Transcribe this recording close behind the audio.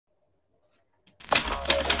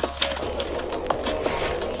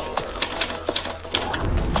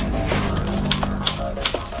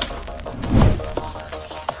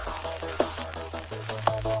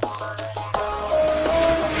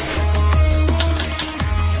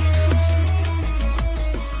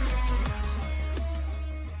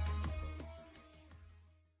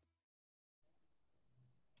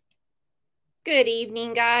Good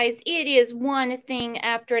evening, guys. It is one thing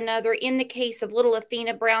after another in the case of little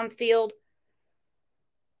Athena Brownfield.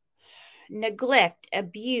 Neglect,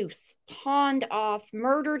 abuse, pawned off,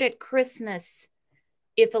 murdered at Christmas,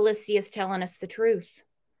 if Alicia's telling us the truth.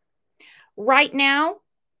 Right now,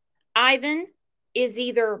 Ivon is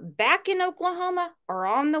either back in Oklahoma or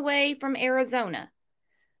on the way from Arizona.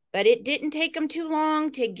 But it didn't take him too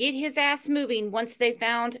long to get his ass moving once they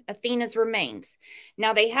found Athena's remains.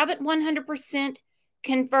 Now, they haven't 100%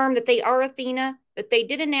 confirmed that they are Athena, but they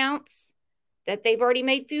did announce that they've already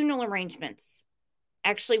made funeral arrangements.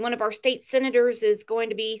 Actually, one of our state senators is going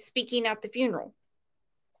to be speaking at the funeral.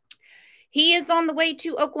 He is on the way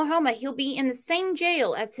to Oklahoma. He'll be in the same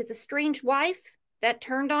jail as his estranged wife that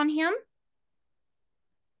turned on him.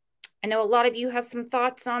 I know a lot of you have some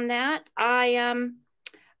thoughts on that.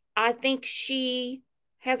 I think she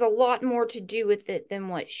has a lot more to do with it than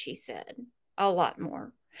what she said. A lot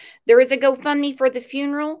more. There is a GoFundMe for the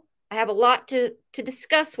funeral. I have a lot to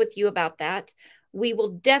discuss with you about that. We will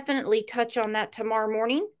definitely touch on that tomorrow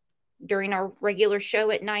morning during our regular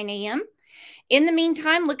show at 9 a.m. In the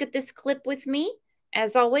meantime, look at this clip with me.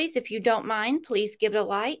 As always, if you don't mind, please give it a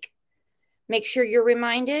like. Make sure you're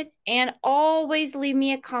reminded and always leave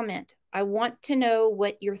me a comment. I want to know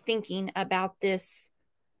what you're thinking about this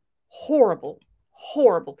horrible,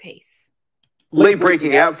 horrible case. Late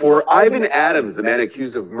breaking out for Ivon Adams, the man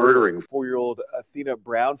accused of murdering 4-year-old Athena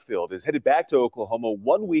Brownfield, is headed back to Oklahoma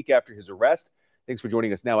 1 week after his arrest. Thanks for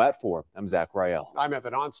joining us now at 4. I'm Zach Rael. I'm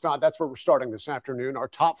Evan Onstad. That's where we're starting this afternoon. Our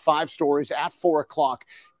top 5 stories at 4 o'clock.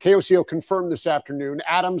 KOCO confirmed this afternoon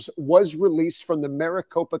Adams was released from the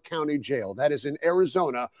Maricopa County Jail. That is in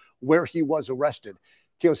Arizona, where he was arrested.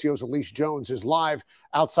 KOCO's Elise Jones is live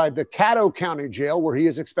outside the Caddo County Jail, where he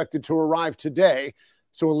is expected to arrive today.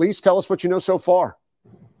 So, Elise, tell us what you know so far.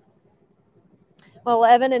 Well,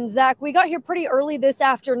 Evan and Zach, we got here pretty early this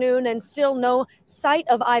afternoon and still no sight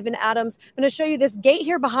of Ivon Adams. I'm going to show you this gate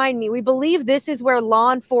here behind me. We believe this is where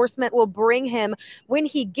law enforcement will bring him when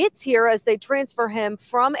he gets here as they transfer him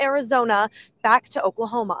from Arizona back to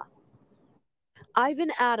Oklahoma. Ivon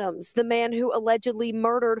Adams, the man who allegedly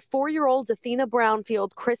murdered 4-year-old Athena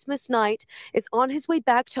Brownfield Christmas night, is on his way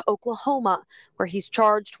back to Oklahoma, where he's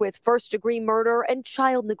charged with first-degree murder and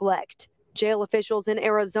child neglect. Jail officials in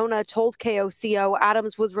Arizona told KOCO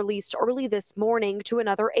Adams was released early this morning to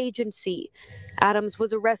another agency. Adams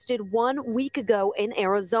was arrested 1 week ago in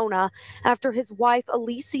Arizona after his wife,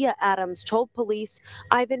 Alicia Adams, told police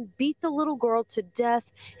Ivon beat the little girl to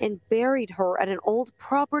death and buried her at an old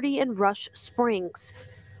property in Rush Springs.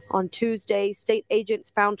 On Tuesday, state agents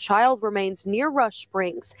found child remains near Rush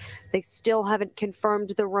Springs. They still haven't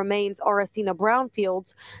confirmed the remains are Athena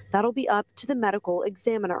Brownfield's. That'll be up to the medical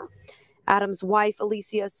examiner. Adams' wife,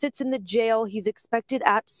 Alicia, sits in the jail he's expected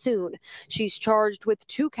at soon. She's charged with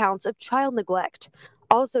 2 counts of child neglect.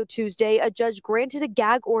 Also Tuesday, a judge granted a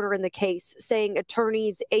gag order in the case, saying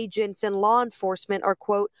attorneys, agents, and law enforcement are,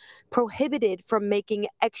 quote, prohibited from making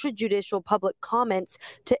extrajudicial public comments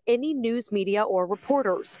to any news media or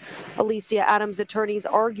reporters. Alicia Adams' attorneys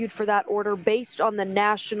argued for that order based on the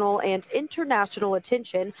national and international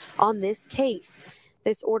attention on this case.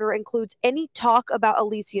 This order includes any talk about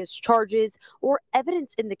Alicia's charges or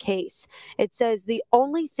evidence in the case. It says the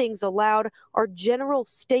only things allowed are general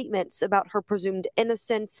statements about her presumed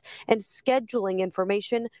innocence and scheduling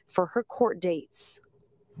information for her court dates.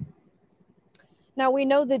 Now, we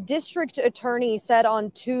know the district attorney said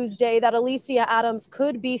on Tuesday that Alicia Adams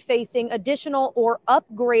could be facing additional or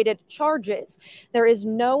upgraded charges. There is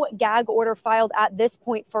no gag order filed at this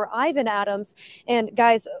point for Ivon Adams. And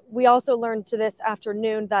guys, we also learned this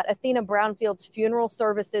afternoon that Athena Brownfield's funeral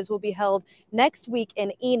services will be held next week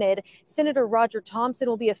in Enid. Senator Roger Thompson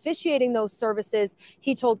will be officiating those services.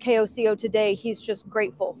 He told KOCO today he's just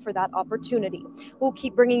grateful for that opportunity. We'll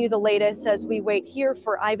keep bringing you the latest as we wait here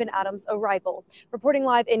for Ivon Adams' arrival. Reporting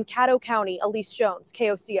live in Caddo County, Elise Jones,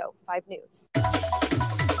 KOCO 5 News.